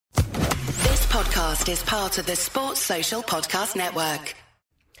podcast is part of the Sports Social Podcast Network.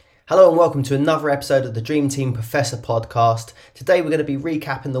 Hello and welcome to another episode of the Dream Team Professor podcast. Today we're going to be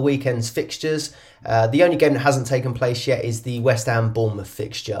recapping the weekend's fixtures. The only game that hasn't taken place yet is the West Ham Bournemouth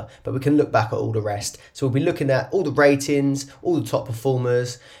fixture, but we can look back at all the rest. So we'll be looking at all the ratings, all the top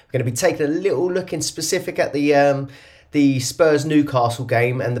performers. We're going to be taking a little look in specific at the Spurs-Newcastle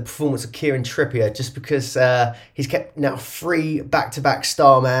game and the performance of Kieran Trippier, just because he's kept now 3 back-to-back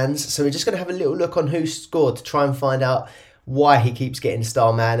star mans. So we're just going to have a little look on who scored to try and find out why he keeps getting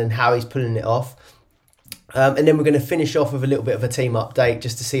star man and how he's pulling it off. And then we're going to finish off with a little bit of a team update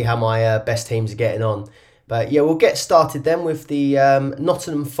just to see how my best teams are getting on. But yeah, we'll get started then with the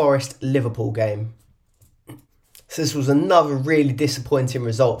Nottingham Forest-Liverpool game. So this was another really disappointing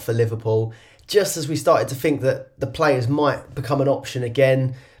result for Liverpool. Just as we started to think that the players might become an option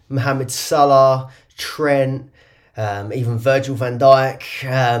again, Mohamed Salah, Trent, even Virgil van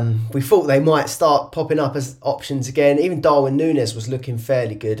Dijk, we thought they might start popping up as options again. Even Darwin Núñez was looking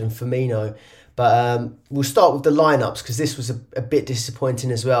fairly good, and Firmino. But we'll start with the lineups because this was a bit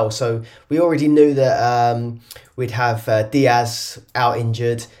disappointing as well. So we already knew that we'd have Diaz out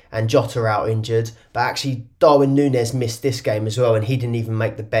injured and Jota out injured. But actually Darwin Núñez missed this game as well, and he didn't even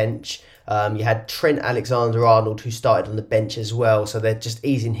make the bench. You had Trent Alexander-Arnold who started on the bench as well, so they're just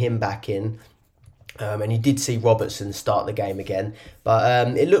easing him back in. And you did see Robertson start the game again.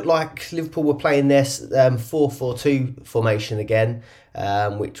 But it looked like Liverpool were playing their 4-4-2 formation again,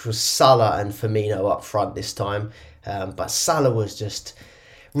 which was Salah and Firmino up front this time. But Salah was just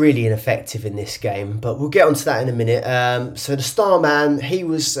really ineffective in this game. But we'll get onto that in a minute. So the star man, he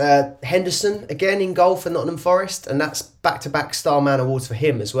was Henderson again in goal for Nottingham Forest. And that's back-to-back star man awards for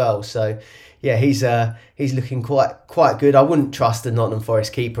him as well. So yeah, he's looking quite good. I wouldn't trust the Nottingham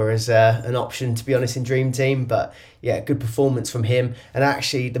Forest keeper as an option, to be honest, in Dream Team. But yeah, good performance from him. And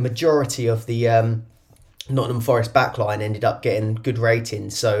actually, the majority of the Nottingham Forest backline ended up getting good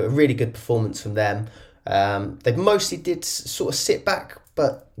ratings. So a really good performance from them. They mostly did sort of sit back,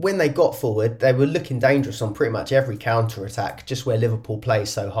 but when they got forward, they were looking dangerous on pretty much every counter-attack, just where Liverpool plays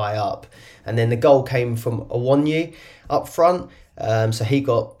so high up. And then the goal came from Awoniyi up front. So he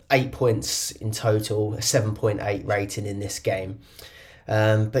got 8 points in total, a 7.8 rating in this game.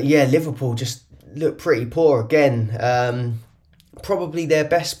 But yeah, Liverpool just looked pretty poor again. Probably their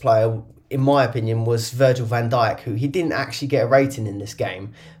best player, in my opinion, was Virgil van Dijk, who he didn't actually get a rating in this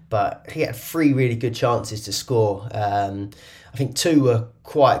game, but he had 3 really good chances to score. I think 2 were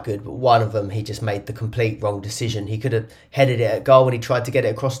quite good, but one of them he just made the complete wrong decision. He could have headed it at goal when he tried to get it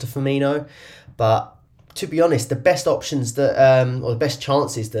across to Firmino, but to be honest, the best options that, or the best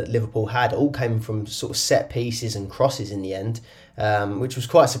chances that Liverpool had all came from sort of set pieces and crosses in the end, which was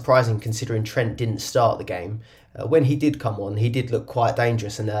quite surprising considering Trent didn't start the game. When he did come on, he did look quite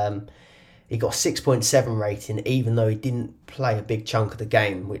dangerous, and he got a 6.7 rating, even though he didn't play a big chunk of the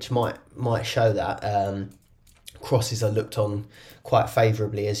game, which might show that. Crosses are looked on quite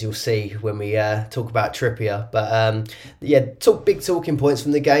favourably, as you'll see when we talk about Trippier. But yeah, big talking points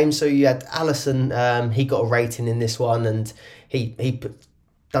from the game. So you had Alisson, he got a rating in this one, and he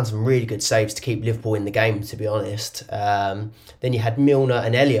done some really good saves to keep Liverpool in the game, to be honest. Then you had Milner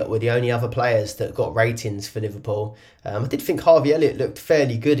and Elliott were the only other players that got ratings for Liverpool. I did think Harvey Elliott looked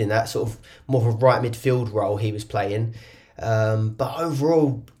fairly good in that sort of more of a right midfield role he was playing. But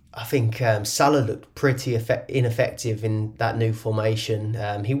overall, I think Salah looked pretty ineffective in that new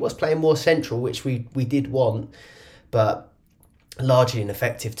formation. He was playing more central, which we did want, but largely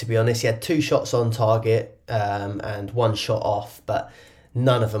ineffective, to be honest. He had 2 shots on target and 1 shot off, but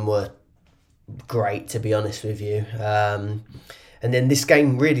none of them were great, to be honest with you. And then this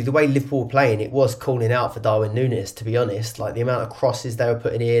game, really, the way Liverpool were playing, it was calling out for Darwin Núñez, to be honest. Like the amount of crosses they were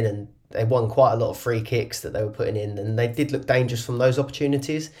putting in, and they won quite a lot of free kicks that they were putting in, and they did look dangerous from those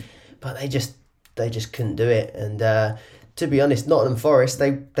opportunities, but they just couldn't do it. And to be honest, Nottingham Forest,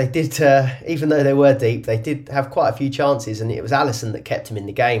 they did, even though they were deep, they did have quite a few chances, and it was Alisson that kept him in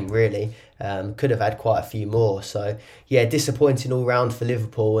the game, really. Could have had quite a few more. So yeah, disappointing all round for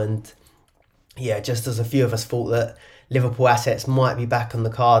Liverpool. And yeah, just as a few of us thought that Liverpool assets might be back on the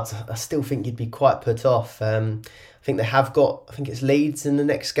cards, I still think you'd be quite put off. I think they have got, I think it's Leeds in the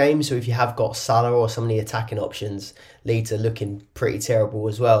next game. So if you have got Salah or some of the attacking options, Leeds are looking pretty terrible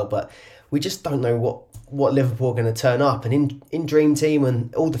as well. But we just don't know what Liverpool are going to turn up. And in Dream Team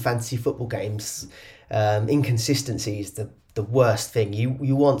and all the fantasy football games, inconsistency is the worst thing.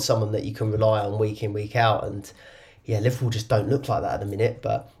 You want someone that you can rely on week in, week out. And yeah, Liverpool just don't look like that at the minute.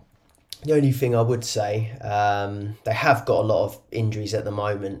 But the only thing I would say, they have got a lot of injuries at the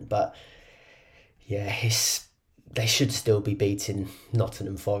moment. But yeah, they should still be beating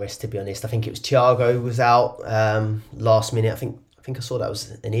Nottingham Forest, to be honest. I think it was Thiago was out last minute. I think I saw that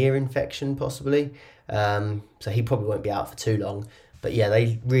was an ear infection possibly. So he probably won't be out for too long. But yeah,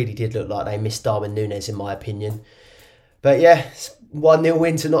 they really did look like they missed Darwin Núñez in my opinion. But yeah, 1-0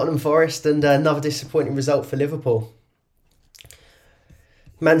 win to Nottingham Forest and another disappointing result for Liverpool.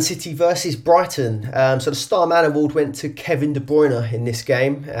 Man City versus Brighton. So the Star Man Award went to Kevin De Bruyne in this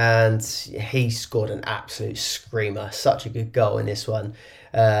game, and he scored an absolute screamer. Such a good goal in this one.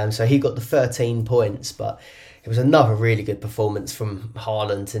 So he got the 13 points, but it was another really good performance from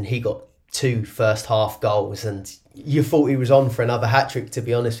Haaland, and he got 2 first half goals, and you thought he was on for another hat-trick, to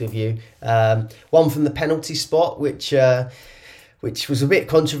be honest with you. One from the penalty spot, which was a bit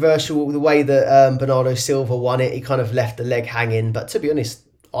controversial, the way that Bernardo Silva won it. He kind of left the leg hanging, but to be honest,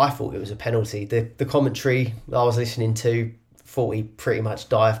 I thought it was a penalty. The commentary I was listening to thought he pretty much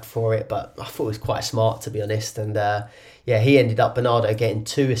dived for it, but I thought it was quite smart, to be honest. And he ended up, Bernardo, getting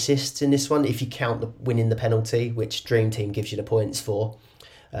 2 assists in this one, if you count the winning the penalty, which Dream Team gives you the points for.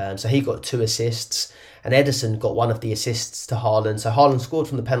 So he got 2 assists, and Ederson got one of the assists to Haaland. So Haaland scored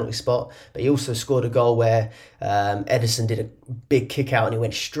from the penalty spot, but he also scored a goal where Ederson did a big kick out and he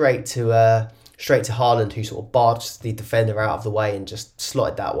went straight to Haaland, who sort of barged the defender out of the way and just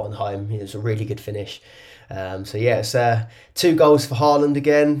slotted that one home. It was a really good finish. It's 2 goals for Haaland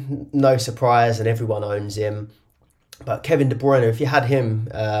again, no surprise, and everyone owns him. But Kevin De Bruyne, if you had him,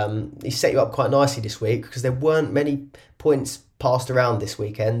 he set you up quite nicely this week because there weren't many points passed around this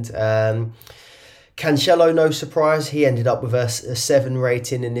weekend. Cancelo, no surprise, he ended up with a 7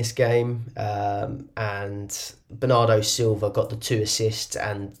 rating in this game, and Bernardo Silva got the 2 assists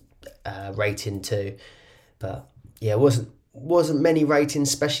and rating too. But yeah, wasn't many ratings,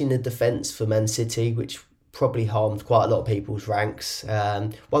 especially in the defence for Man City, which probably harmed quite a lot of people's ranks.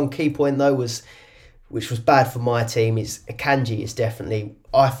 One key point though which was bad for my team, is Akanji is definitely,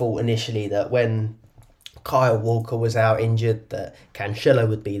 I thought initially that when Kyle Walker was out injured, that Cancelo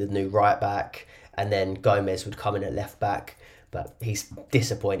would be the new right back and then Gomez would come in at left back. But he's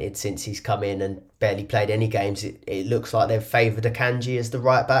disappointed since he's come in and barely played any games. It looks like they've favoured Akanji as the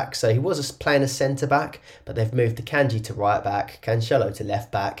right back. So he was playing as centre back, but they've moved Akanji to right back, Cancelo to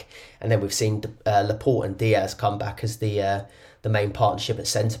left back, and then we've seen Laporte and Diaz come back as the main partnership at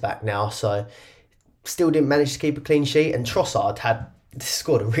centre back now. So still didn't manage to keep a clean sheet, and Trossard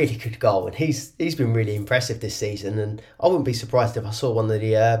scored a really good goal, and he's been really impressive this season, and I wouldn't be surprised if I saw one of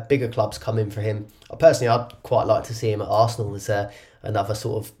the bigger clubs come in for him. Personally, I'd quite like to see him at Arsenal as another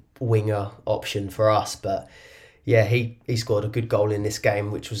sort of winger option for us, but yeah, he scored a good goal in this game,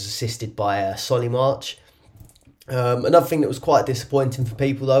 which was assisted by Solly March. Another thing that was quite disappointing for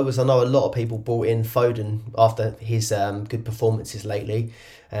people though was I know a lot of people brought in Foden after his good performances lately,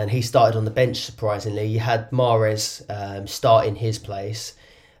 and he started on the bench surprisingly. You had Mahrez start in his place.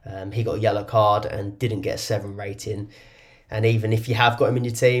 He got a yellow card and didn't get a 7 rating. And even if you have got him in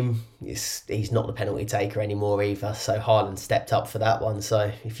your team, he's not the penalty taker anymore either. So Haaland stepped up for that one.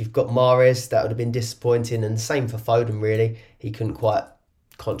 So if you've got Mahrez, that would have been disappointing. And same for Foden really. He couldn't quite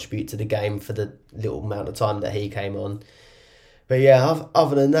contribute to the game for the little amount of time that he came on. But yeah,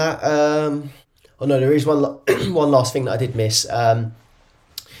 other than that, there is one last thing that I did miss.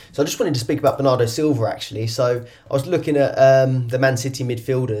 So I just wanted to speak about Bernardo Silva actually. So I was looking at the Man City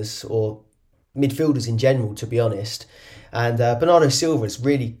midfielders, or midfielders in general, to be honest. And Bernardo Silva is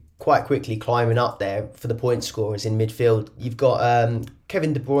really quite quickly climbing up there for the point scorers in midfield. You've got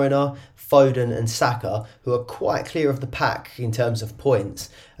Kevin De Bruyne, Foden and Saka, who are quite clear of the pack in terms of points.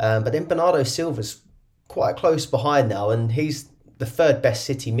 But then Bernardo Silva's quite close behind now, and he's the 3rd best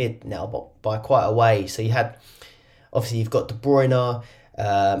City mid now, but by quite a way. So you've got De Bruyne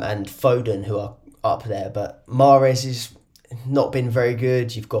and Foden who are up there, but Mahrez has not been very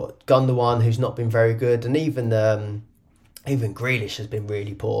good. You've got Gundogan who's not been very good, and even Grealish has been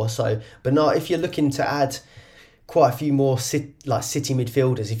really poor. So, but not if you're looking to add quite a few more City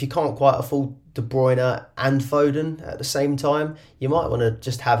midfielders, if you can't quite afford De Bruyne and Foden at the same time, you might want to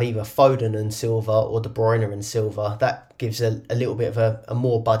just have either Foden and Silva or De Bruyne and Silva. That gives a little bit of a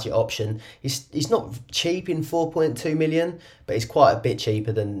more budget option. He's not cheap in 4.2 million, but he's quite a bit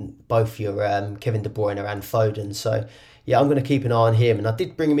cheaper than both your Kevin De Bruyne and Foden. So yeah, I'm going to keep an eye on him, and I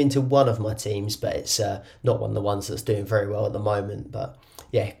did bring him into one of my teams, but it's not one of the ones that's doing very well at the moment. But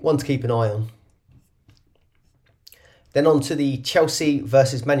yeah, one to keep an eye on. Then on to the Chelsea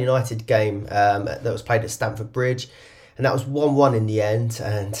versus Man United game that was played at Stamford Bridge. And that was 1-1 in the end.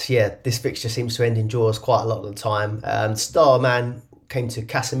 And yeah, this fixture seems to end in draws quite a lot of the time. Star man came to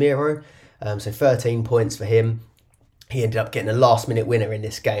Casemiro, so 13 points for him. He ended up getting a last minute winner in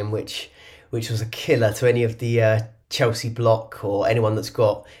this game, which which was a killer to any of the Chelsea block or anyone that's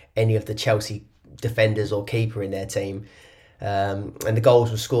got any of the Chelsea defenders or keeper in their team. And the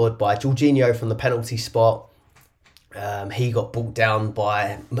goals were scored by Jorginho from the penalty spot. He got brought down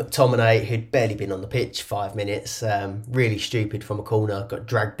by McTominay, who'd barely been on the pitch 5 minutes. Really stupid from a corner, got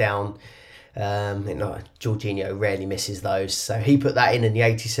dragged down. Jorginho rarely misses those. So he put that in the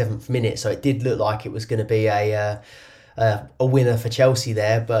 87th minute. So it did look like it was going to be a winner for Chelsea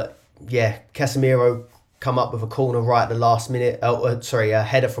there. But yeah, Casemiro come up with a corner right at the last minute. A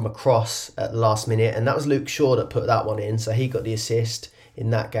header from a cross at the last minute. And that was Luke Shaw that put that one in. So he got the assist in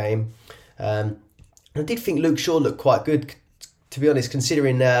that game. I did think Luke Shaw looked quite good, to be honest,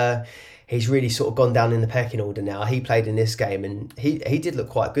 considering he's really sort of gone down in the pecking order now. He played in this game and he did look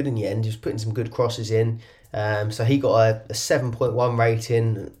quite good in the end. He was putting some good crosses in. So he got a 7.1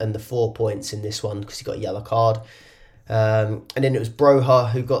 rating and the 4 points in this one because he got a yellow card. And then it was Broha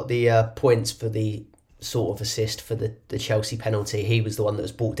who got the points for the sort of assist for the Chelsea penalty. He was the one that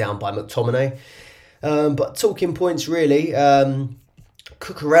was brought down by McTominay. But talking points really,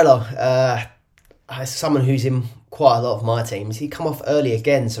 Cucurella, as someone who's in quite a lot of my teams, he come off early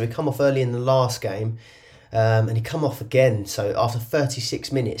again. So he come off early in the last game and he come off again. So after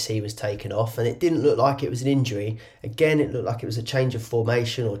 36 minutes, he was taken off and it didn't look like it was an injury. Again, it looked like it was a change of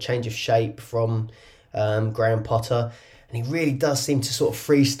formation or change of shape from Graham Potter. And he really does seem to sort of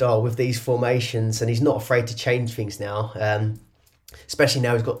freestyle with these formations and he's not afraid to change things now. Especially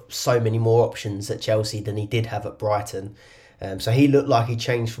now he's got so many more options at Chelsea than he did have at Brighton. So he looked like he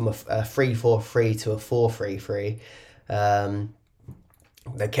changed from a 3-4-3 to a 4-3-3.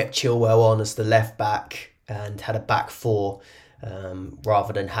 They kept Chilwell on as the left back and had a back four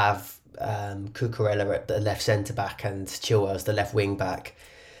rather than have Cucurella at the left centre back and Chilwell as the left wing back.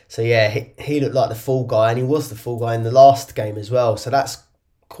 So yeah, he looked like the full guy and he was the full guy in the last game as well. So that's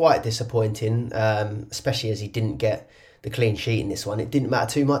quite disappointing, especially as he didn't get the clean sheet in this one. It didn't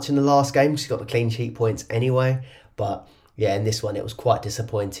matter too much in the last game because he got the clean sheet points anyway. But yeah, in this one it was quite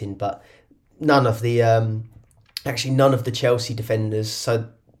disappointing. But none of the Chelsea defenders. So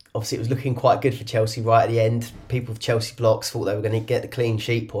obviously it was looking quite good for Chelsea right at the end. People with Chelsea blocks thought they were going to get the clean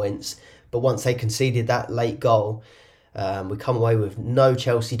sheet points. But once they conceded that late goal, we come away with no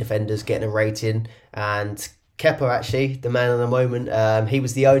Chelsea defenders getting a rating. And Kepa, actually, the man of the moment, he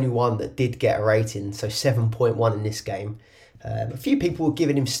was the only one that did get a rating. So 7.1 in this game. A few people were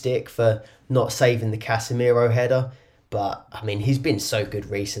giving him stick for not saving the Casemiro header. But, I mean, he's been so good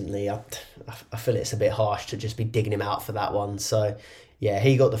recently. I feel it's a bit harsh to just be digging him out for that one. So, yeah,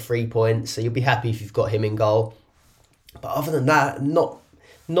 he got the 3 points. So you'll be happy if you've got him in goal. But other than that, not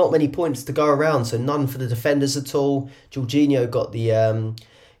many points to go around. So none for the defenders at all. Jorginho got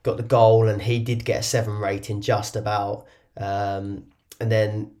the goal and he did get a 7 rating just about. And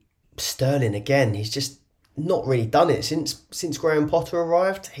then Sterling again, he's just not really done it since Graham Potter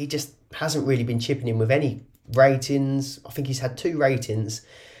arrived. He just hasn't really been chipping in with any ratings. I think he's had 2 ratings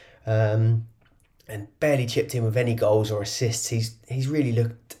and barely chipped in with any goals or assists. He's really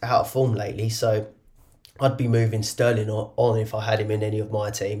looked out of form lately, so I'd be moving Sterling on if I had him in any of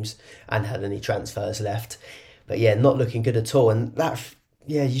my teams and had any transfers left. But yeah, not looking good at all. And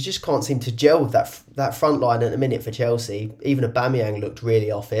you just can't seem to gel with that front line at the minute for Chelsea. Even Aubameyang looked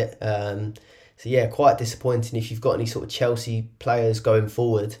really off it. So yeah, quite disappointing if you've got any sort of Chelsea players going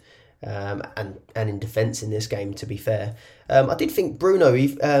forward. And in defence in this game, to be fair. I did think Bruno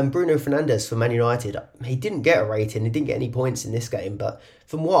Fernandes for Man United, he didn't get a rating, he didn't get any points in this game, but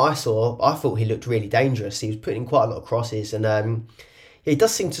from what I saw, I thought he looked really dangerous. He was putting in quite a lot of crosses and he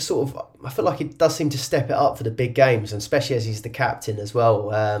does seem to I feel like he does seem to step it up for the big games, and especially as he's the captain as well.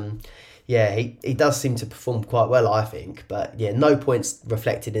 He does seem to perform quite well, I think. But yeah, no points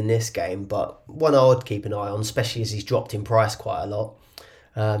reflected in this game, but one I would keep an eye on, especially as he's dropped in price quite a lot.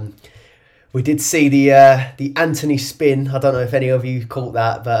 We did see the Anthony spin. I don't know if any of you caught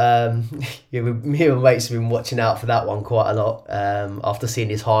that, but me and my mates have been watching out for that one quite a lot after seeing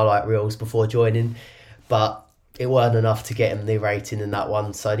his highlight reels before joining. But it weren't enough to get him the rating in that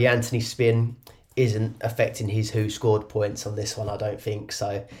one. So the Anthony spin isn't affecting his who scored points on this one, I don't think. So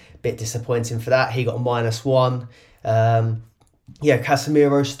a bit disappointing for that. He got a -1.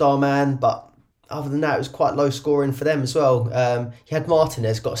 Casemiro star man, but other than that, it was quite low scoring for them as well. You had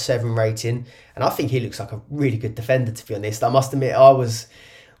Martinez got a 7 rating, and I think he looks like a really good defender, to be honest. I must admit, I was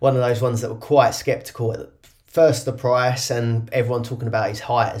one of those ones that were quite sceptical at first the price and everyone talking about his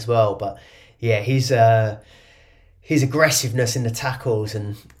height as well. But yeah, his aggressiveness in the tackles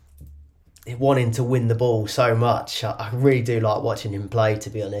and wanting to win the ball so much, I really do like watching him play, to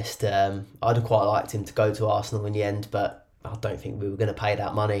be honest. I'd have quite liked him to go to Arsenal in the end, but I don't think we were going to pay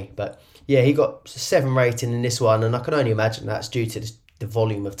that money. But yeah, he got 7 rating in this one, and I can only imagine that's due to the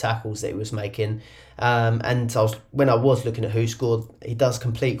volume of tackles that he was making. And when I was looking at who scored, he does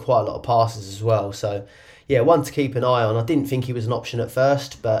complete quite a lot of passes as well. So yeah, one to keep an eye on. I didn't think he was an option at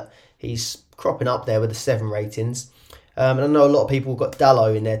first, but he's cropping up there with the 7 ratings. And I know a lot of people got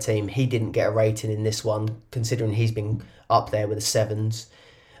Dallo in their team. He didn't get a rating in this one, considering he's been up there with the 7s.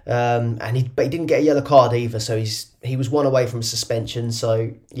 But he didn't get a yellow card either, so he was 1 away from suspension.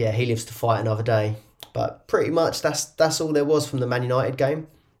 So yeah, he lives to fight another day. But pretty much that's all there was from the Man United game.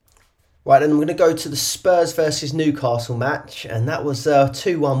 Right, then I'm going to go to the Spurs versus Newcastle match, and that was a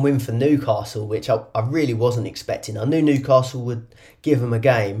 2-1 win for Newcastle, which I really wasn't expecting. I knew Newcastle would give them a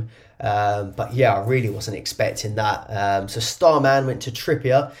game, but yeah, I really wasn't expecting that. So Star Man went to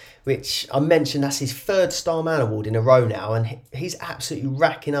Trippier, which I mentioned that's his 3rd Star Man award in a row now, and he's absolutely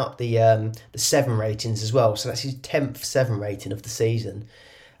racking up the 7 ratings as well. So that's his 10th 7 rating of the season.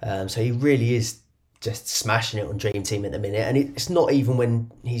 So he really is just smashing it on Dream Team at the minute, and it's not even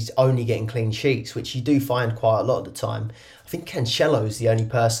when he's only getting clean sheets, which you do find quite a lot of the time. I think Cancelo's the only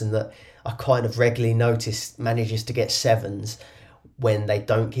person that I kind of regularly notice manages to get 7s when they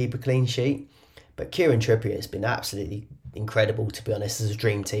don't keep a clean sheet. But Kieran Trippier has been absolutely incredible, to be honest, as a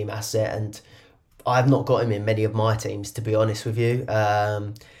Dream Team asset, and I've not got him in many of my teams, to be honest with you.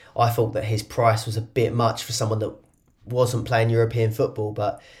 I thought that his price was a bit much for someone that wasn't playing European football,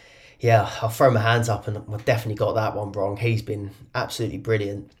 but yeah, I'll throw my hands up and I definitely got that one wrong. He's been absolutely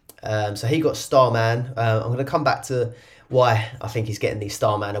brilliant. So he got Star Man. I'm going to come back to why I think he's getting these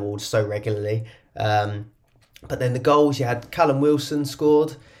Star Man awards so regularly. But then the goals, you had Callum Wilson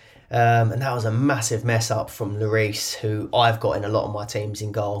scored. And that was a massive mess up from Lloris, who I've got in a lot of my teams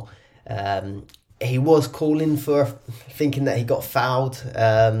in goal. He was calling for thinking that he got fouled.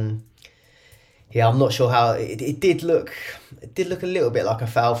 Yeah, I'm not sure how it did look. It did look a little bit like a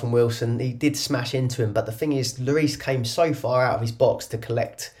foul from Wilson. He did smash into him, but the thing is, Lloris came so far out of his box to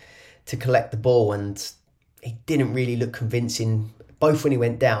collect the ball, and he didn't really look convincing, both when he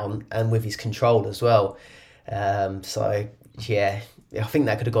went down and with his control as well. So yeah, I think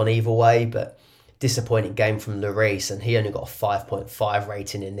that could have gone either way, but disappointing game from Lloris, and he only got a 5.5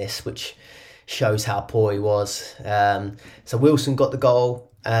 rating in this, which shows how poor he was. So Wilson got the goal.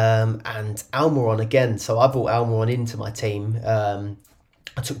 And Almiron again. So I brought Almiron into my team.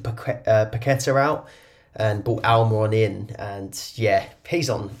 I took Paqueta out and brought Almiron in, and yeah,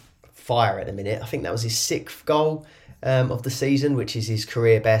 he's on fire at the minute. I think that was his 6th goal of the season, which is his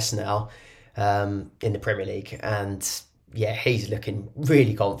career best now in the Premier League. And yeah, he's looking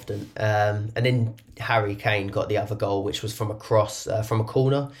really confident. And then Harry Kane got the other goal, which was from a cross, from a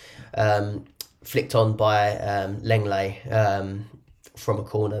corner, flicked on by Lenglet. From a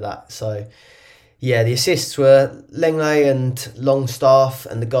corner. So yeah, the assists were Lenglet and Longstaff,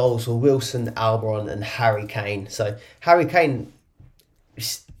 and the goals were Wilson, Almiron and Harry Kane. So Harry Kane,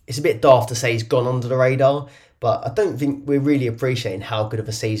 it's a bit daft to say he's gone under the radar, but I don't think we're really appreciating how good of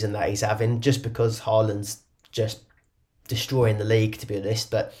a season that he's having, just because Haaland's just destroying the league, to be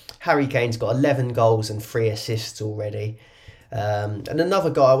honest. But Harry Kane's got 11 goals and 3 assists already. And another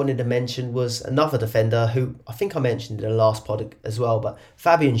guy I wanted to mention was another defender who I think I mentioned in the last pod as well, but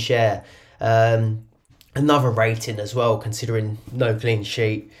Fabian Schär, another rating as well, considering no clean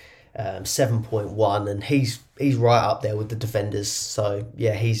sheet, 7.1, and he's right up there with the defenders. So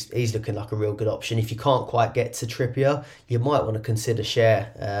yeah, he's looking like a real good option. If you can't quite get to Trippier, you might want to consider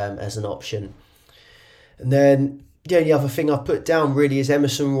Schär as an option. And then the only other thing I put down really is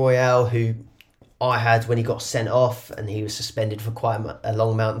Emerson Royale, who I had when he got sent off and he was suspended for quite a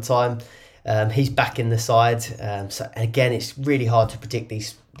long amount of time. He's back in the side. So again, it's really hard to predict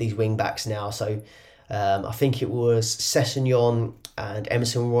these wing backs now. So I think it was Sessegnon and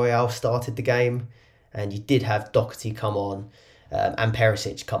Emerson Royale started the game, and you did have Doherty come on and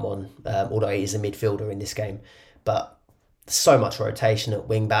Perisic come on, although he is a midfielder in this game. But so much rotation at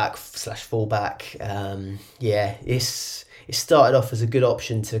wing back / full back. Yeah, it started off as a good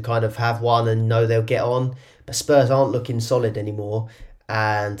option to kind of have one and know they'll get on, but Spurs aren't looking solid anymore,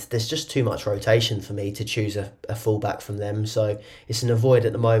 and there's just too much rotation for me to choose a fullback from them, so it's an avoid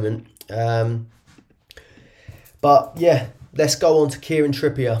at the moment. But yeah, let's go on to Kieran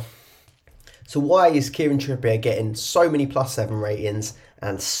Trippier. So why is Kieran Trippier getting so many +7 ratings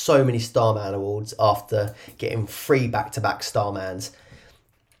and so many Starman awards after getting 3 back-to-back Starmans?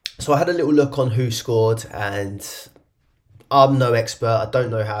 So I had a little look on who scored, and I'm no expert. I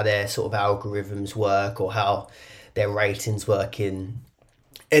don't know how their sort of algorithms work or how their ratings work in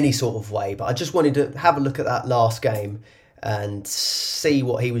any sort of way, but I just wanted to have a look at that last game and see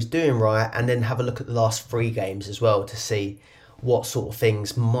what he was doing right, and then have a look at the last 3 games as well to see what sort of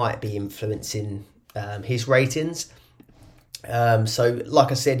things might be influencing his ratings. So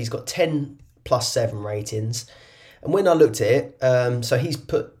like I said, he's got 10 plus 7 ratings. And when I looked at it, so he's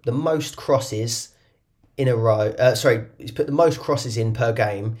put the most crosses in a row. He's put the most crosses in per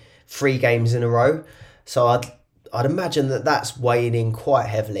game, 3 games in a row. So I'd imagine that that's weighing in quite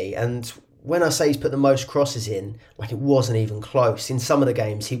heavily. And when I say he's put the most crosses in, like, it wasn't even close. In some of the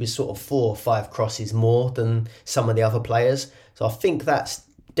games, he was sort of 4 or 5 crosses more than some of the other players. So I think that's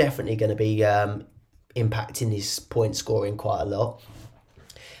definitely going to be impacting his point scoring quite a lot.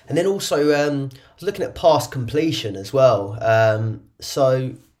 And then also, I was looking at pass completion as well.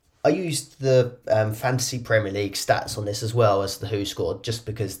 So I used the Fantasy Premier League stats on this as well as the Who Scored, just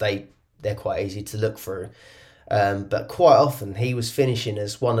because they're quite easy to look through. But quite often he was finishing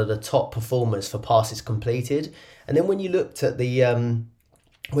as one of the top performers for passes completed. And then when you looked at the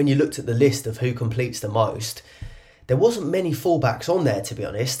list of who completes the most, there wasn't many fullbacks on there, to be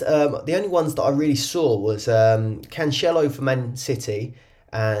honest. The only ones that I really saw was Cancelo for Man City,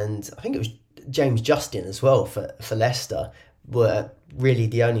 and I think it was James Justin as well for Leicester, were really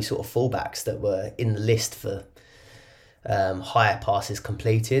the only sort of fullbacks that were in the list for higher passes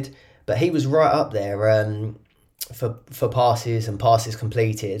completed. But he was right up there for passes and passes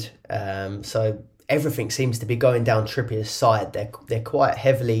completed. So everything seems to be going down Trippier's side. They're quite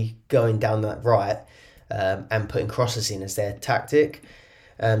heavily going down that right and putting crosses in as their tactic.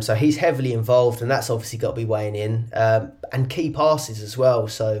 So he's heavily involved, and that's obviously got to be weighing in. And key passes as well.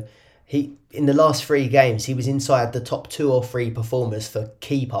 So in the last 3 games, he was inside the top 2 or 3 performers for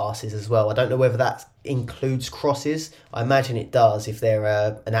key passes as well. I don't know whether that includes crosses. I imagine it does if they're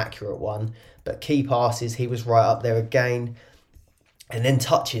an accurate one. But key passes, he was right up there again. And then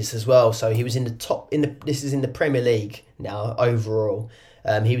touches as well. So he was in the top, this is in the Premier League now, overall.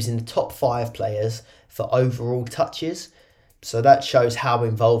 He was in the top 5 players for overall touches. So that shows how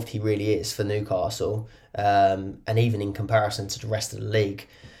involved he really is for Newcastle, and even in comparison to the rest of the league.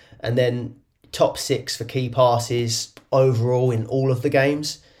 And then top 6 for key passes overall in all of the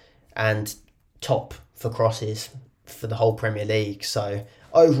games, and top for crosses for the whole Premier League. So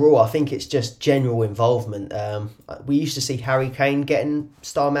overall, I think it's just general involvement. We used to see Harry Kane getting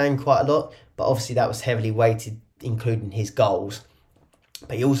star man quite a lot, but obviously that was heavily weighted, including his goals.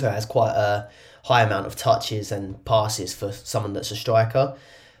 But he also has quite a high amount of touches and passes for someone that's a striker.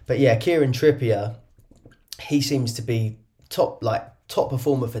 But yeah, Kieran Trippier, he seems to be top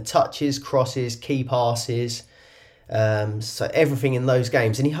performer for touches, crosses, key passes. So everything in those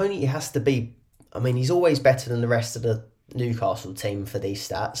games. And he has to be, he's always better than the rest of the Newcastle team for these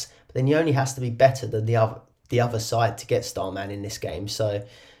stats. But then he only has to be better than the other side to get star man in this game. So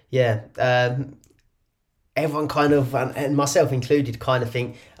yeah, everyone kind of, and myself included, kind of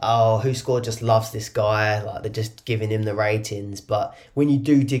think, oh, Who Scored just loves this guy, like they're just giving him the ratings. But when you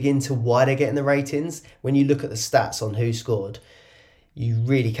do dig into why they're getting the ratings, when you look at the stats on Who Scored, you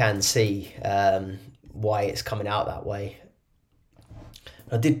really can see why it's coming out that way.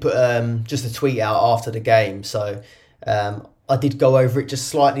 I did put just a tweet out after the game, so I did go over it just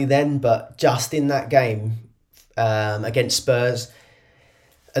slightly then, but just in that game against Spurs,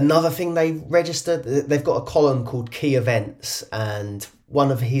 another thing they registered, they've got a column called Key Events, and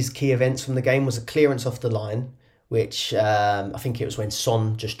one of his key events from the game was a clearance off the line, which I think it was when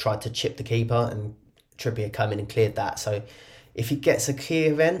Son just tried to chip the keeper and Trippier came in and cleared that. So if he gets a key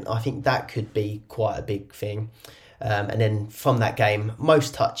event, I think that could be quite a big thing. And then from that game,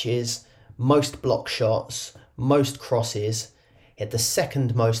 most touches, most block shots, most crosses. He had the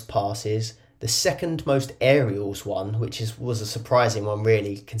second most passes, the second most aerials won, which was a surprising one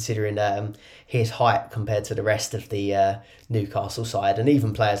really, considering his height compared to the rest of the Newcastle side, and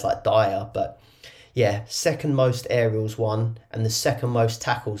even players like Dyer. But yeah, second most aerials won, and the second most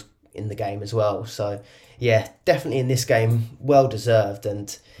tackles in the game as well. So yeah, definitely in this game, well deserved.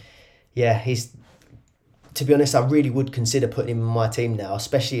 And yeah, to be honest, I really would consider putting him in my team now,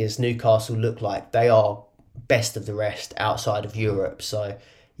 especially as Newcastle look like they are best of the rest outside of Europe. So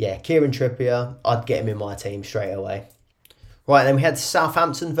yeah, Kieran Trippier, I'd get him in my team straight away. Right, then we had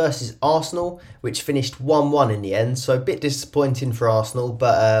Southampton versus Arsenal, which finished 1-1 in the end. So a bit disappointing for Arsenal,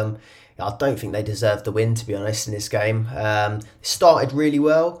 but I don't think they deserved the win, to be honest, in this game. It started really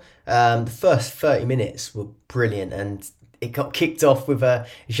well. The first 30 minutes were brilliant, and it got kicked off with a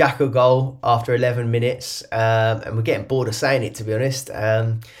Xhaka goal after 11 minutes. And we're getting bored of saying it, to be honest.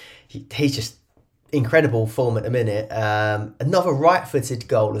 He's just incredible form at the minute. Another right-footed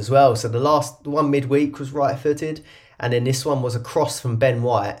goal as well. So the one midweek was right-footed, and then this one was a cross from Ben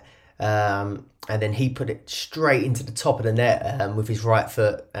White. And then he put it straight into the top of the net with his right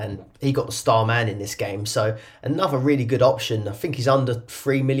foot, and he got the star man in this game. So another really good option. I think he's under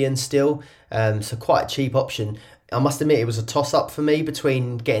 3 million still, so quite a cheap option. I must admit it was a toss-up for me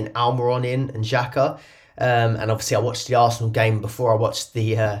between getting Almiron in and Xhaka. And obviously I watched the Arsenal game before I watched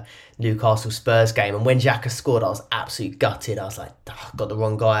the Newcastle Spurs game. And when Xhaka scored, I was absolutely gutted. I was like, oh, got the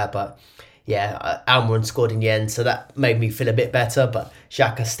wrong guy. But yeah, Almiron scored in the end, so that made me feel a bit better. But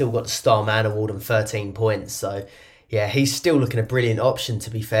Xhaka still got the star man award and 13 points. So yeah, he's still looking a brilliant option, to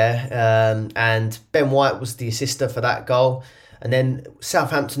be fair. And Ben White was the assister for that goal. And then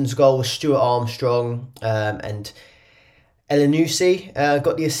Southampton's goal was Stuart Armstrong, and Elyounoussi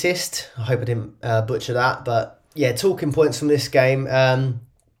got the assist. I hope I didn't butcher that. But yeah, talking points from this game.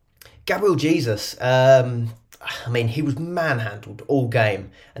 Gabriel Jesus, he was manhandled all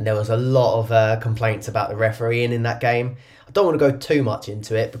game, and there was a lot of complaints about the refereeing in that game. I don't want to go too much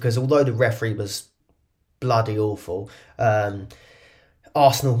into it, because although the referee was bloody awful,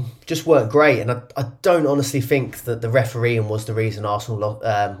 Arsenal just weren't great, and I don't honestly think that the refereeing was the reason Arsenal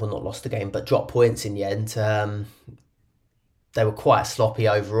not lost the game, but dropped points in the end. They were quite sloppy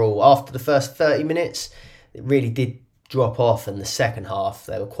overall. After the first 30 minutes, it really did drop off, and the second half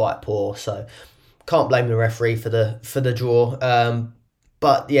they were quite poor. So can't blame the referee for the draw.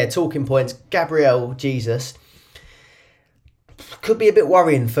 But yeah, talking points. Gabriel Jesus could be a bit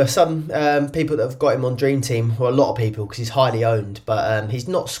worrying for some people that have got him on Dream Team, or a lot of people, because he's highly owned. But he's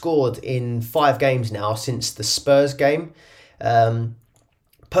not scored in 5 games now since the Spurs game.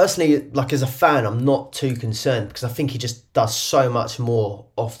 Personally, like as a fan, I'm not too concerned, because I think he just does so much more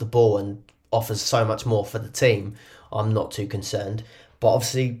off the ball and offers so much more for the team. I'm not too concerned, but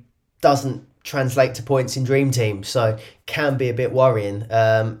obviously doesn't translate to points in Dream Team, so can be a bit worrying.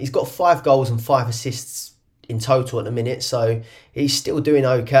 He's got 5 goals and 5 assists in total at the minute, so he's still doing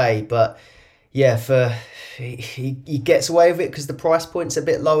okay. But yeah, he gets away with it because the price point's a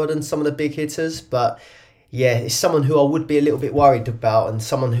bit lower than some of the big hitters. But yeah, it's someone who I would be a little bit worried about, and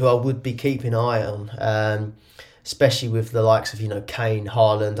someone who I would be keeping an eye on, especially with the likes of, Kane,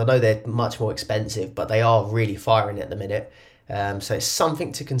 Haaland. I know they're much more expensive, but they are really firing at the minute. So it's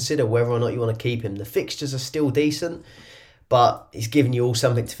something to consider whether or not you want to keep him. The fixtures are still decent, but he's giving you all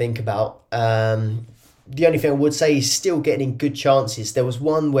something to think about. The only thing I would say, he's still getting in good chances. There was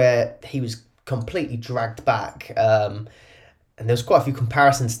one where he was completely dragged back, and there was quite a few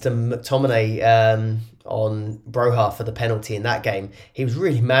comparisons to McTominay on Broha for the penalty in that game. He was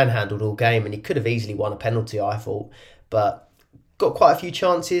really manhandled all game, and he could have easily won a penalty, I thought. But got quite a few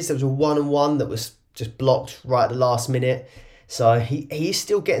chances. There was a 1-on-1 that was just blocked right at the last minute. So he's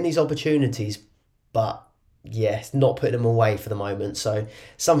still getting these opportunities, but yeah, it's not putting them away for the moment. So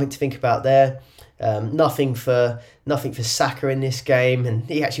something to think about there. Nothing for Saka in this game, and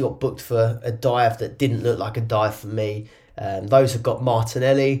he actually got booked for a dive that didn't look like a dive for me. Those have got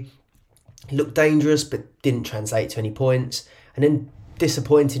Martinelli. He looked dangerous, but didn't translate to any points. And then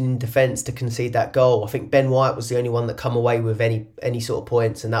disappointing in defence to concede that goal. I think Ben White was the only one that come away with any sort of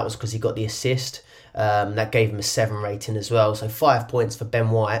points, and that was because he got the assist. That gave him a 7 rating as well. So 5 points for Ben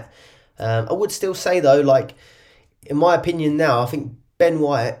White. I would still say though, like in my opinion now, I think Ben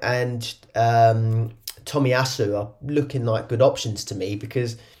White and Tomiyasu are looking like good options to me,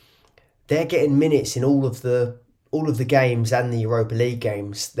 because they're getting minutes in all of the games and the Europa League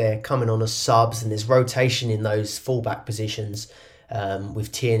games. They're coming on as subs, and there's rotation in those fullback positions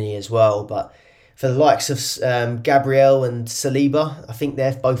with Tierney as well. But for the likes of Gabriel and Saliba, I think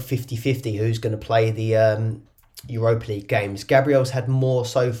they're both 50-50 who's going to play the Europa League games. Gabriel's had more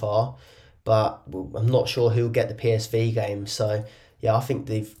so far, but I'm not sure who'll get the PSV game. So yeah, I think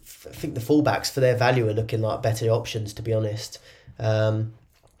the fullbacks for their value are looking like better options, to be honest. Other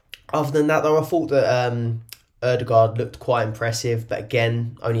than that, though, I thought that Ødegaard looked quite impressive, but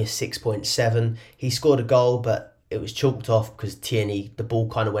again, only a 6.7. He scored a goal, but it was chalked off because Tierney, the ball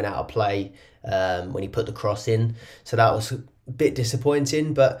kind of went out of play when he put the cross in. So that was a bit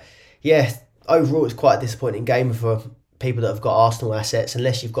disappointing. But yeah, overall, it's quite a disappointing game for people that have got Arsenal assets.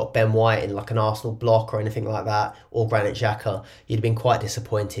 Unless you've got Ben White in like an Arsenal block or anything like that, or Granit Xhaka, you'd have been quite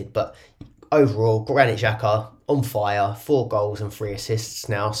disappointed. But overall, Granit Xhaka on fire, 4 goals and 3 assists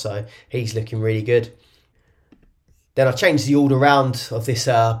now, so he's looking really good. Then I changed the order round of this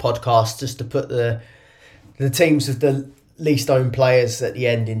podcast just to put the teams of the least owned players at the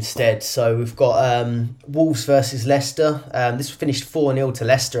end instead. So we've got Wolves versus Leicester. This finished 4-0 to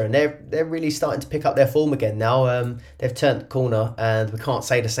Leicester, and they're really starting to pick up their form again now. They've turned the corner, and we can't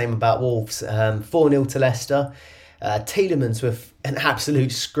say the same about Wolves. 4-0 to Leicester. Tielemans with an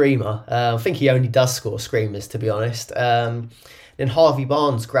absolute screamer. I think he only does score screamers, to be honest. Then Then Harvey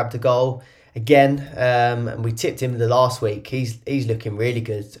Barnes grabbed a goal again, and we tipped him the last week. He's looking really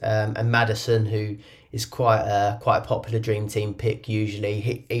good. And Maddison, who is quite a popular Dream Team pick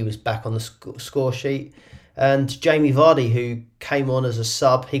usually, he was back on the score sheet. And Jamie Vardy, who came on as a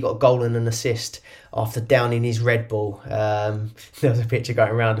sub, he got a goal and an assist after downing his Red Bull. There was a picture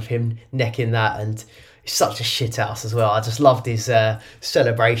going around of him necking that, and he's such a shit house as well. I just loved his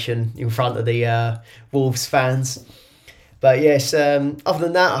celebration in front of the Wolves fans. But yes, other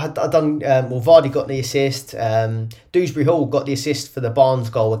than that, Vardy got the assist. Dewsbury Hall got the assist for the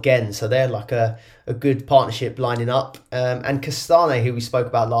Barnes goal again. So they're like a good partnership lining up. And Castane, who we spoke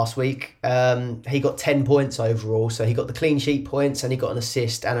about last week, he got 10 points overall. So he got the clean sheet points and he got an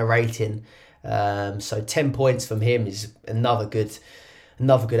assist and a rating. So 10 points from him is another good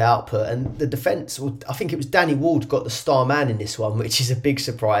output. And the defence, I think it was Danny Ward got the star man in this one, which is a big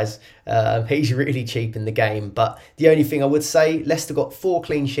surprise. He's really cheap in the game. But the only thing I would say, Leicester got 4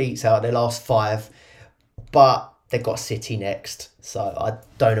 clean sheets out of their last 5, but they've got City next. So I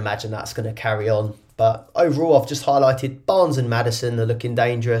don't imagine that's going to carry on. But overall, I've just highlighted Barnes and Maddison are looking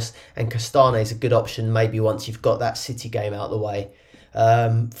dangerous, and Castane is a good option maybe once you've got that City game out of the way.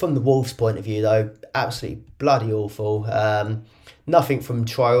 From the Wolves' point of view, though, absolutely bloody awful. Nothing from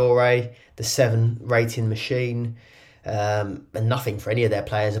Traore, the 7 rating machine, and nothing for any of their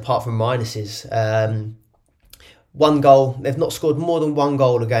players apart from minuses. 1 goal. They've not scored more than 1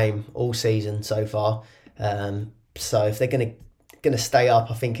 goal a game all season so far. So if they're going to stay up,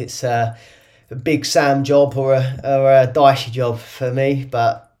 I think it's a Big Sam job or a dicey job for me.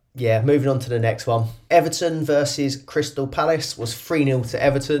 But yeah, moving on to the next one. Everton versus Crystal Palace was 3-0 to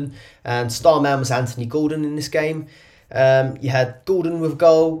Everton, and star man was Anthony Gordon in this game. You had Gordon with a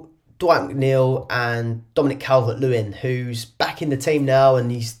goal, Dwight McNeil and Dominic Calvert-Lewin, who's back in the team now, and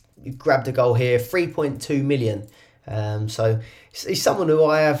he grabbed a goal here, 3.2 million. So he's someone who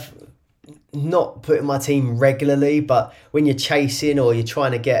I have not put in my team regularly, but when you're chasing or you're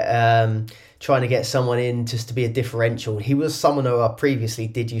trying to get someone in just to be a differential, he was someone who I previously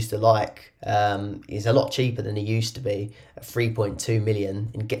did used to like. He's a lot cheaper than he used to be at 3.2 million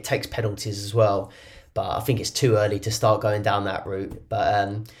and takes penalties as well. But I think it's too early to start going down that route.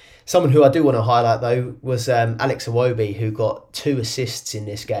 But someone who I do want to highlight, though, was Alex Iwobi, who got 2 assists in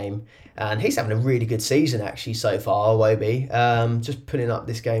this game. And he's having a really good season, actually, so far, Iwobi. Just putting up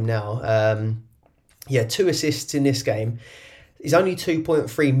this game now. 2 assists in this game. He's only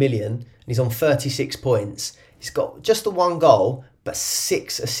 2.3 million, and he's on 36 points. He's got just the 1 goal, but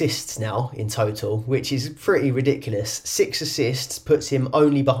 6 assists now in total, which is pretty ridiculous. 6 assists puts him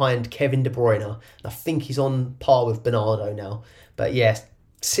only behind Kevin De Bruyne. And I think he's on par with Bernardo now. But yeah,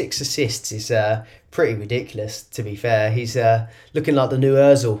 6 assists is pretty ridiculous, to be fair. He's looking like the new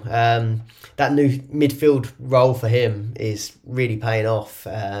Ozil. That new midfield role for him is really paying off.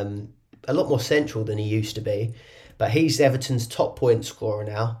 A lot more central than he used to be. But he's Everton's top point scorer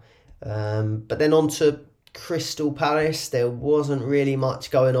now. But then on to Crystal Palace, there wasn't really much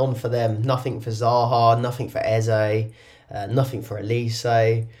going on for them. Nothing for Zaha, nothing for Eze, nothing for Elise.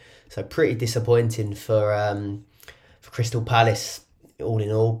 So pretty disappointing for Crystal Palace all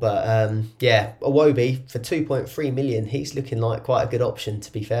in all. But Iwobi for 2.3 million, he's looking like quite a good option,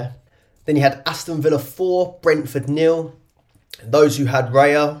 to be fair. Then you had Aston Villa 4, Brentford 0. Those who had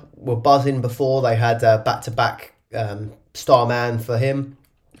Raya were buzzing before. They had back-to-back star man for him.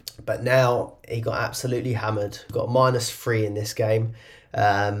 But now he got absolutely hammered. Got -3 in this game.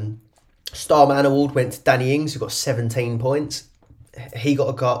 Star Man award went to Danny Ings, who got 17 points. He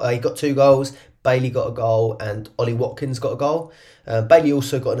got he got 2 goals. Bailey got a goal, and Ollie Watkins got a goal. Bailey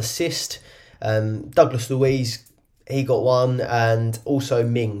also got an assist. Douglas Luiz, he got 1, and also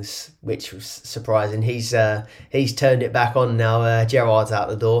Mings, which was surprising. He's turned it back on now. Gerrard's out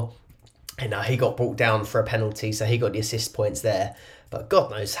the door, and he got brought down for a penalty, so he got the assist points there. But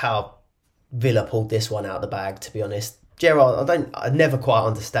God knows how Villa pulled this one out of the bag, to be honest. Gerrard, I never quite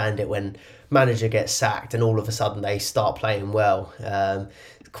understand it when manager gets sacked and all of a sudden they start playing well.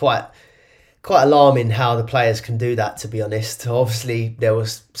 Quite alarming how the players can do that, to be honest. Obviously, there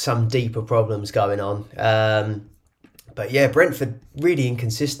was some deeper problems going on. But yeah, Brentford really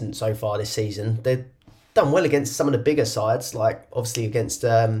inconsistent so far this season. They've done well against some of the bigger sides, like obviously against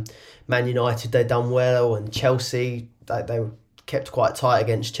Man United they've done well, and Chelsea, they were kept quite tight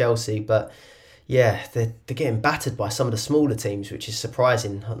against Chelsea, but yeah, they're getting battered by some of the smaller teams, which is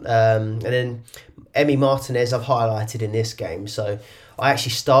surprising. And then Emi Martinez I've highlighted in this game, so I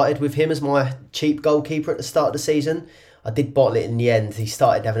actually started with him as my cheap goalkeeper at the start of the season. I did bottle it in the end. He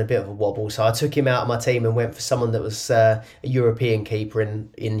started having a bit of a wobble, so I took him out of my team and went for someone that was a European keeper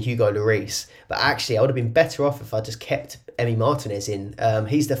in Hugo Lloris. But actually, I would have been better off if I just kept Emi Martinez in.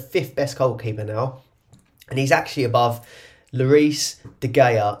 He's the 5th best goalkeeper now, and he's actually above Lloris, De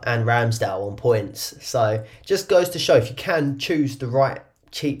Gea and Ramsdale on points. So just goes to show, if you can choose the right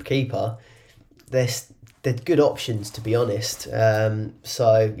cheap keeper, they're good options, to be honest.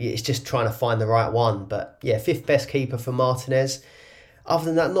 So it's just trying to find the right one. But yeah, 5th best keeper for Martinez. Other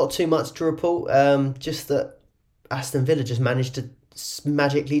than that, not too much to report. Just that Aston Villa just managed to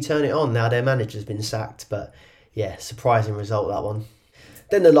magically turn it on. Now their manager's been sacked. But yeah, surprising result, that one.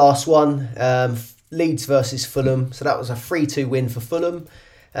 Then the last one, Leeds versus Fulham. So that was a 3-2 win for Fulham.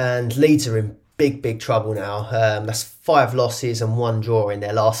 And Leeds are in big trouble now. That's 5 losses and 1 draw in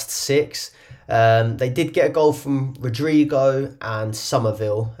their last 6. They did get a goal from Rodrigo and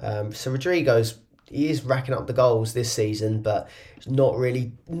Somerville. So he is racking up the goals this season, but it's not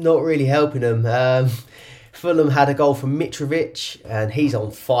really helping them. Fulham had a goal from Mitrovic, and he's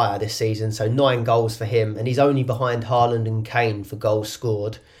on fire this season. So 9 goals for him, and he's only behind Haaland and Kane for goals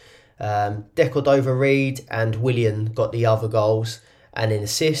scored. Decordova-Reid and Willian got the other goals, and in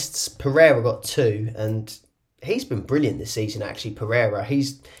assists, Pereira got 2, and he's been brilliant this season, actually. Pereira,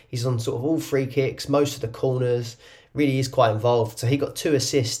 he's on sort of all free kicks, most of the corners, really is quite involved. So he got 2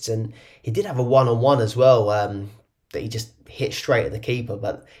 assists, and he did have a one-on-one as well that he just hit straight at the keeper,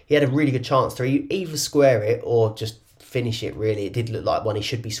 but he had a really good chance to either square it or just finish it, really. It did look like one he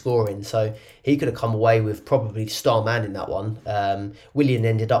should be scoring, so he could have come away with probably the star man in that one. Willian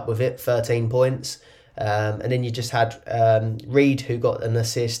ended up with it, 13 points. And then you just had Reid, who got an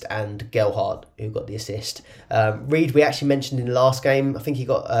assist, and Gelhardt, who got the assist. Reid, we actually mentioned in the last game. I think he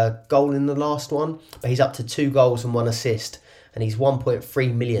got a goal in the last one, but he's up to 2 goals and 1 assist, and he's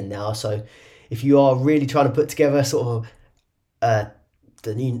 1.3 million now. So if you are really trying to put together sort of a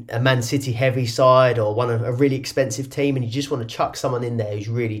Man City heavy side or a really expensive team, and you just want to chuck someone in there who's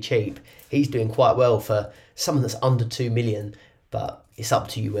really cheap, he's doing quite well for someone that's under 2 million. But it's up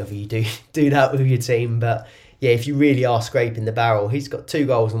to you whether you do that with your team. But yeah, if you really are scraping the barrel, he's got 2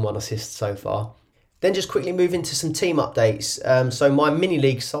 goals and 1 assist so far. Then just quickly move into some team updates. So my mini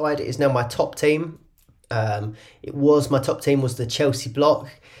league side is now my top team. My top team was the Chelsea block,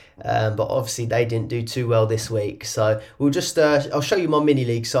 but obviously they didn't do too well this week. So we'll just I'll show you my mini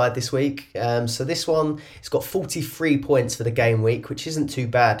league side this week. So this one, it's got 43 points for the game week, which isn't too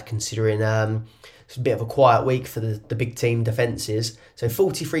bad considering it's a bit of a quiet week for the big team defences. So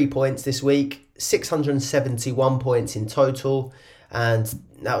 43 points this week, 671 points in total, and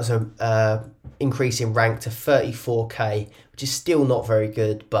that was a increase in rank to 34k, which is still not very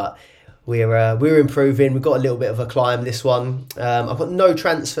good, but we're improving. We've got a little bit of a climb this one. I've got no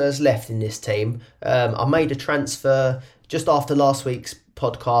transfers left in this team. I made a transfer just after last week's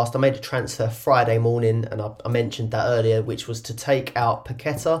podcast. I made a transfer Friday morning, and I mentioned that earlier, which was to take out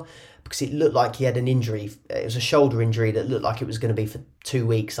Paqueta, because it looked like he had an injury. It was a shoulder injury that looked like it was going to be for 2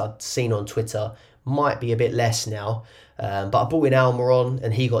 weeks. I'd seen on Twitter. Might be a bit less now. But I brought in Almiron,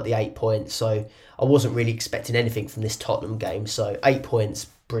 and he got the 8 points. So I wasn't really expecting anything from this Tottenham game. So 8 points,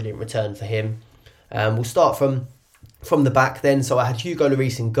 brilliant return for him. We'll start from the back then. So I had Hugo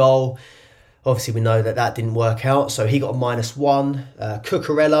Lloris in goal. Obviously, we know that didn't work out. So he got a -1.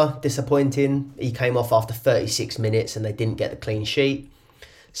 Cucurella, disappointing. He came off after 36 minutes, and they didn't get the clean sheet.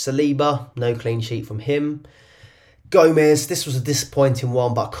 Saliba, no clean sheet from him. Gomez, this was a disappointing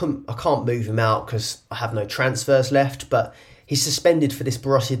one, but I can't move him out because I have no transfers left. But he's suspended for this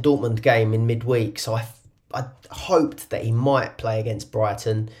Borussia Dortmund game in midweek, so I hoped that he might play against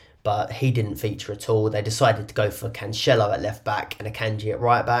Brighton, but he didn't feature at all. They decided to go for Cancelo at left back and Akanji at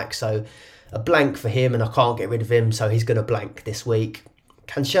right back, so a blank for him, and I can't get rid of him, so he's going to blank this week.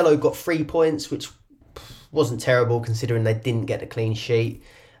 Cancelo got 3 points, which wasn't terrible considering they didn't get a clean sheet.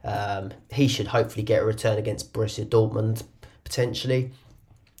 He should hopefully get a return against Borussia Dortmund, potentially.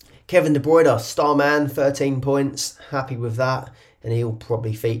 Kevin De Bruyne, star man, 13 points. Happy with that, and he'll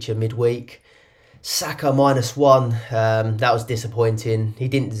probably feature midweek. Saka, -1. That was disappointing. He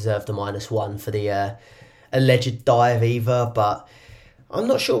didn't deserve the -1 for the alleged dive either, but I'm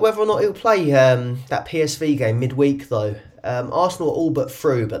not sure whether or not he'll play that PSV game midweek, though. Arsenal are all but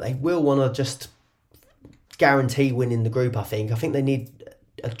through, but they will want to just guarantee winning the group, I think. I think they need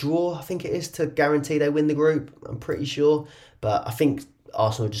a draw, I think it is, to guarantee they win the group. I'm pretty sure. But I think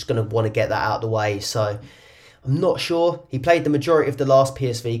Arsenal are just going to want to get that out of the way. So I'm not sure. He played the majority of the last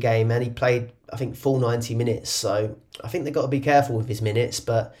PSV game, and he played, I think, full 90 minutes. So I think they've got to be careful with his minutes.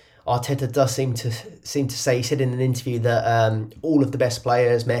 But Arteta does seem to say, he said in an interview that all of the best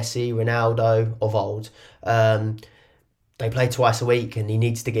players, Messi, Ronaldo, of old, they play twice a week and he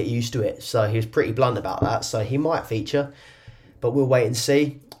needs to get used to it. So he was pretty blunt about that. So he might feature, but we'll wait and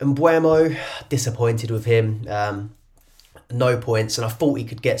see. And Mbeumo, disappointed with him. no points, and I thought he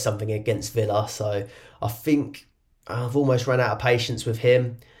could get something against Villa, so I think I've almost run out of patience with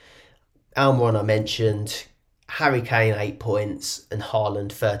him. Almiron I mentioned, Harry Kane 8 points and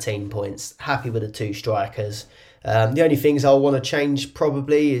Haaland 13 points. Happy with the 2 strikers. The only things I'll want to change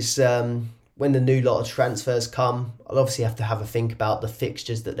probably is when the new lot of transfers come, I'll obviously have to have a think about the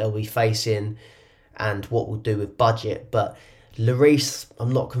fixtures that they'll be facing and what we'll do with budget. But Lloris,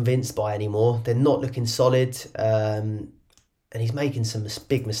 I'm not convinced by anymore. They're not looking solid, and he's making some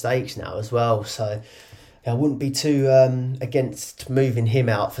big mistakes now as well. So I wouldn't be too against moving him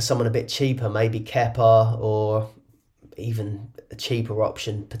out for someone a bit cheaper, maybe Kepa or even a cheaper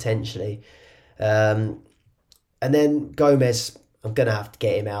option potentially. And then Gomez, I'm going to have to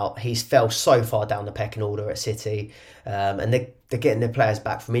get him out. He's fell so far down the pecking order at City, and they're getting their players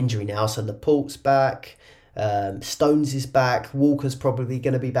back from injury now. So Laporte's back, Stones is back, Walker's probably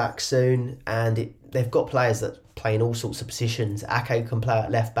going to be back soon, and they've got players that play in all sorts of positions. Ake can play at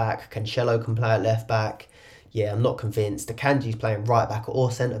left back, Cancelo can play at left back. Yeah, I'm not convinced. Akanji's playing right back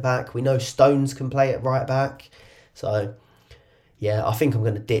or centre back. We know Stones can play at right back. So, yeah, I think I'm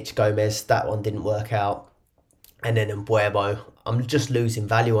going to ditch Gomez. That one didn't work out. And then Mbuemo, I'm just losing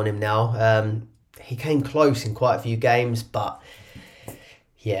value on him now. He came close in quite a few games, but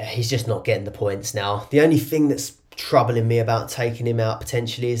yeah, he's just not getting the points now. The only thing that's troubling me about taking him out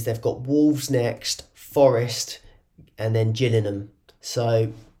potentially is they've got Wolves next, Forest, and then Gillingham.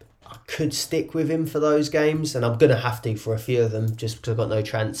 So I could stick with him for those games, and I'm going to have to for a few of them just because I've got no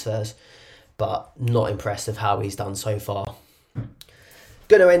transfers. But not impressed with how he's done so far.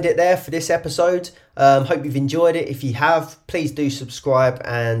 Going to end it there for this episode. Hope you've enjoyed it. If you have, please do subscribe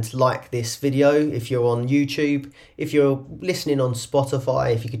and like this video if you're on YouTube. If you're listening on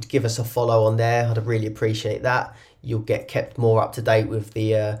Spotify, if you could give us a follow on there, I'd really appreciate that. You'll get kept more up to date with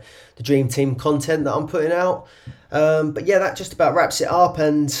the Dream Team content that I'm putting out. But yeah, that just about wraps it up,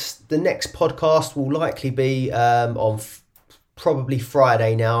 and the next podcast will likely be on probably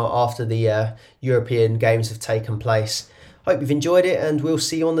Friday now after the European games have taken place. Hope you've enjoyed it, and we'll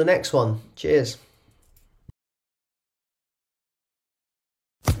see you on the next one. Cheers.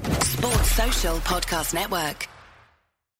 Sports Social Podcast Network.